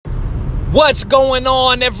What's going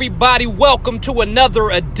on, everybody? Welcome to another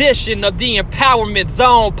edition of the Empowerment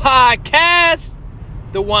Zone podcast,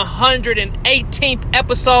 the 118th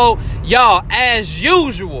episode. Y'all, as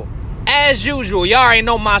usual, y'all already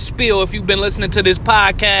know my spiel if you've been listening to this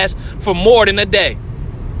podcast for more than a day.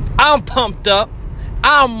 I'm pumped up.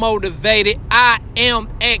 I'm motivated. I am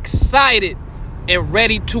excited and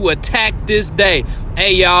ready to attack this day.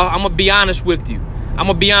 Hey, y'all, I'm going to be honest with you.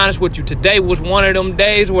 Today was one of them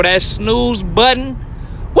days where that snooze button,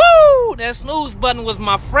 that snooze button was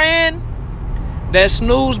my friend.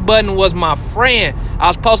 I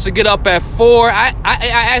was supposed to get up at 4. I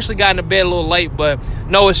actually got into bed a little late, but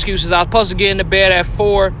no excuses. I was supposed to get into bed at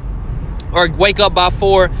 4 or wake up by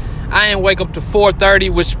 4. I didn't wake up to 4:30,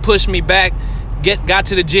 which pushed me back. Got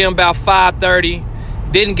to the gym about 5:30.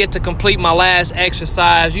 Didn't get to complete my last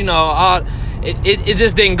exercise. It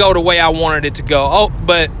just didn't go the way I wanted it to go.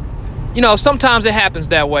 But sometimes it happens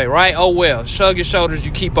that way, right? Oh well, shrug your shoulders,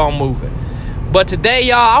 you keep on moving. But today,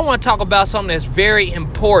 y'all, I want to talk about something that's very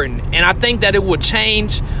important. And I think that it will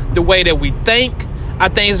change the way that we think. I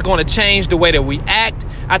think it's going to change the way that we act.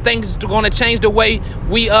 I think it's going to change the way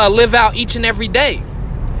we live out each and every day.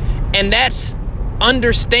 And that's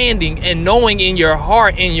understanding and knowing in your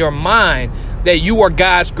heart, in your mind, that you are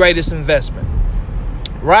God's greatest investment.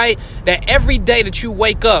 Right? That every day that you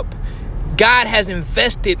wake up, God has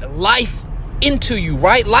invested life into you,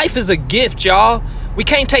 right? Life is a gift, y'all. We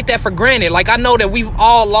can't take that for granted. Like, I know that we've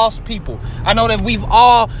all lost people. I know that we've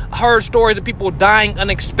all heard stories of people dying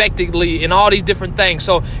unexpectedly and all these different things.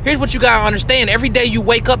 So here's what you got to understand. Every day you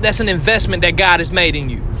wake up, that's an investment that God has made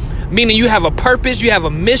in you. Meaning you have a purpose, you have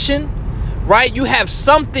a mission, right? You have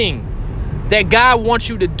something that God wants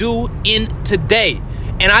you to do in today.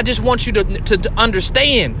 And I just want you to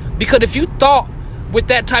understand, because if you thought with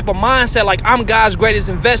that type of mindset, like I'm God's greatest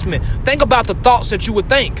investment, think about the thoughts that you would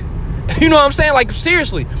think. You know what I'm saying? Like,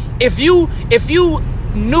 seriously, if you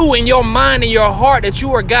knew in your mind and your heart that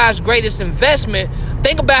you are God's greatest investment,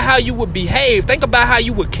 think about how you would behave. Think about how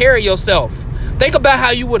you would carry yourself. Think about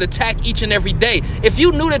how you would attack each and every day. If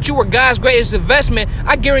you knew that you were God's greatest investment,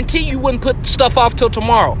 I guarantee you wouldn't put stuff off till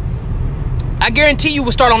tomorrow. I guarantee you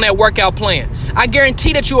will start on that workout plan. I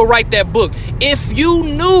guarantee that you will write that book. If you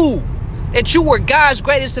knew that you were God's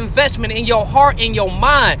greatest investment in your heart, in your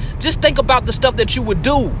mind, just think about the stuff that you would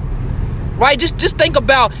do, right? Just think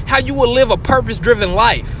about how you would live a purpose-driven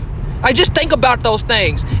life. Like, just think about those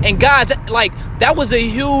things. And God, that was a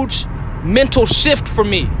huge mental shift for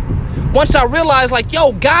me. Once I realized,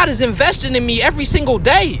 God is investing in me every single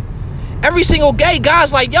day. Every single day,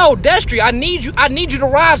 God's like, Destry, I need you to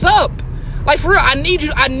rise up. Like, for real, I need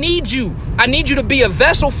you to be a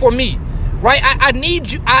vessel for me, right? I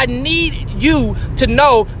need you to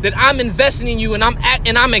know that I'm investing in you and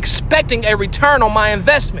I'm expecting a return on my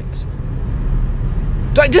investment.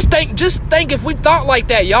 Just think if we thought like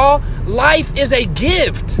that, y'all. Life is a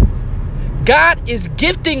gift. God is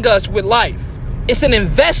gifting us with life. It's an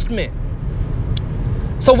investment.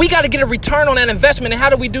 So we got to get a return on that investment. And how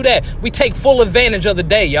do we do that? We take full advantage of the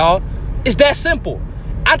day, y'all. It's that simple.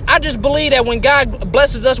 I just believe that when God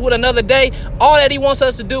blesses us with another day, all that he wants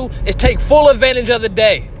us to do is take full advantage of the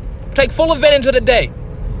day. Take full advantage of the day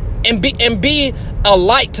and be a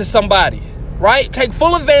light to somebody, right? Take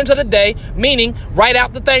full advantage of the day, meaning write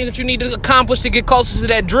out the things that you need to accomplish to get closer to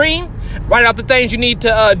that dream. Write out the things you need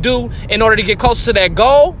to do in order to get closer to that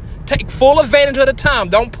goal. Take full advantage of the time.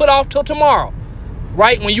 Don't put off till tomorrow,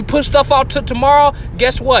 right? When you put stuff off till tomorrow,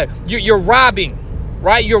 guess what? You're robbing.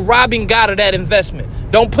 Right? You're robbing God of that investment.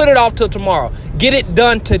 Don't put it off till tomorrow. Get it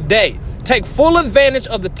done today. Take full advantage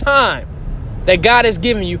of the time that God has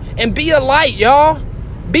given you and be a light, y'all.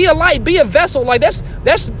 Be a light, be a vessel. Like,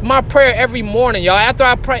 that's my prayer every morning, y'all. After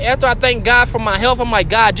I pray, after I thank God for my health, I'm like,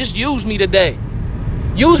 God, just use me today.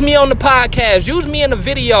 Use me on the podcast. Use me in the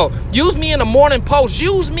video. Use me in the morning post.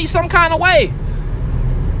 Use me some kind of way.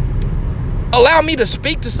 Allow me to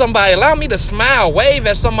speak to somebody. Allow me to smile, wave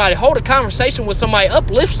at somebody, hold a conversation with somebody,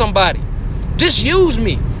 uplift somebody. Just use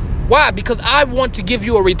me. Why? Because I want to give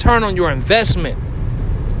you a return on your investment.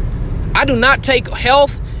 I do not take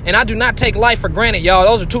health and I do not take life for granted, y'all.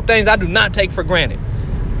 Those are two things I do not take for granted.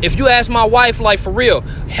 If you ask my wife, like, for real,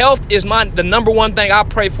 health is the number one thing I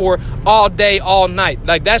pray for all day, all night.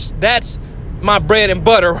 Like, that's my bread and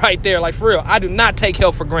butter right there. Like, for real, I do not take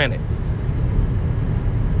health for granted.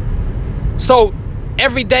 So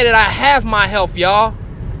every day that I have my health, y'all,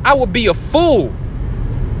 I would be a fool.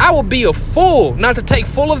 Not to take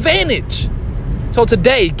full advantage. So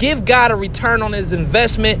today, give God a return on his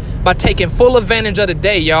investment by taking full advantage of the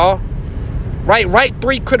day, y'all. Right? Write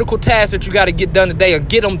 3 critical tasks that you got to get done today and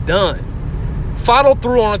get them done. Follow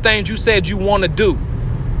through on the things you said you want to do.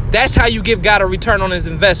 That's how you give God a return on his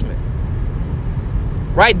investment.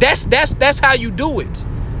 Right? That's how you do it.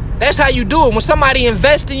 That's how you do it. When somebody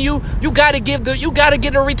invests in you, you got to get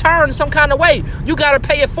a return in some kind of way. You got to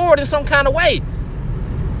pay it forward in some kind of way.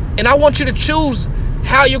 And I want you to choose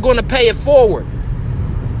how you're going to pay it forward.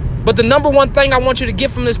 But the number one thing I want you to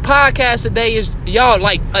get from this podcast today is, y'all,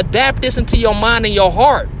 like, adapt this into your mind and your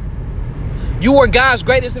heart. You are God's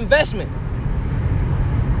greatest investment.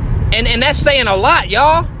 And that's saying a lot,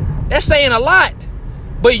 y'all. That's saying a lot.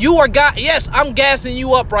 But you are God. Yes, I'm gassing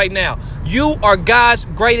you up right now. You are God's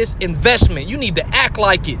greatest investment. You need to act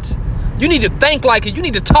like it. You need to think like it. You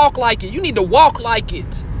need to talk like it. You need to walk like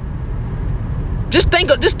it. Just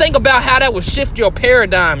think about how that would shift your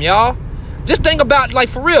paradigm, y'all. Just think about, like,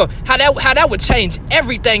 for real, how that would change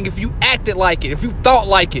everything if you acted like it, if you thought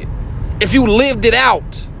like it, if you lived it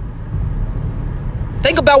out.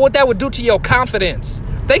 Think about what that would do to your confidence.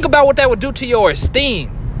 Think about what that would do to your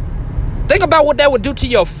esteem. Think about what that would do to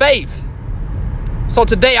your faith. So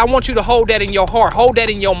today, I want you to hold that in your heart. Hold that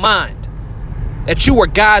in your mind. That you are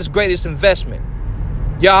God's greatest investment.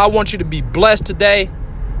 Y'all, I want you to be blessed today.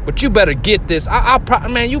 But you better get this.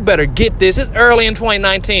 Man, you better get this. It's early in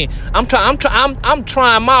 2019. I'm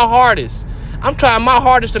trying my hardest. I'm trying my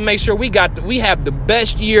hardest to make sure we have the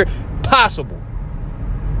best year possible.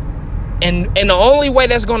 And the only way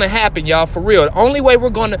that's gonna happen, y'all, for real, the only way we're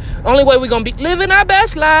gonna be living our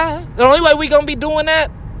best life, the only way we're gonna be doing that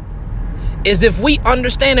is if we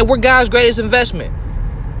understand that we're God's greatest investment.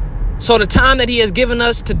 So the time that he has given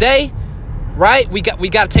us today, right, we got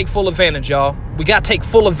to take full advantage, y'all. We got to take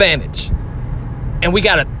full advantage. And we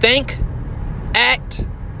got to think, act,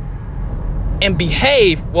 and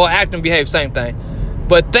behave. Well, act and behave, same thing.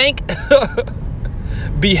 But think,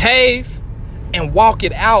 behave, and walk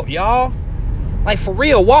it out, y'all. Like, for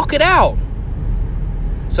real, walk it out.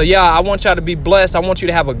 So, y'all, I want y'all to be blessed. I want you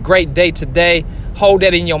to have a great day today. Hold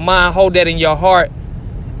that in your mind. Hold that in your heart.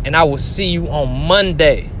 And I will see you on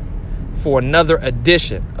Monday for another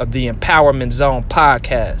edition of the Empowerment Zone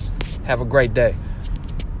podcast. Have a great day.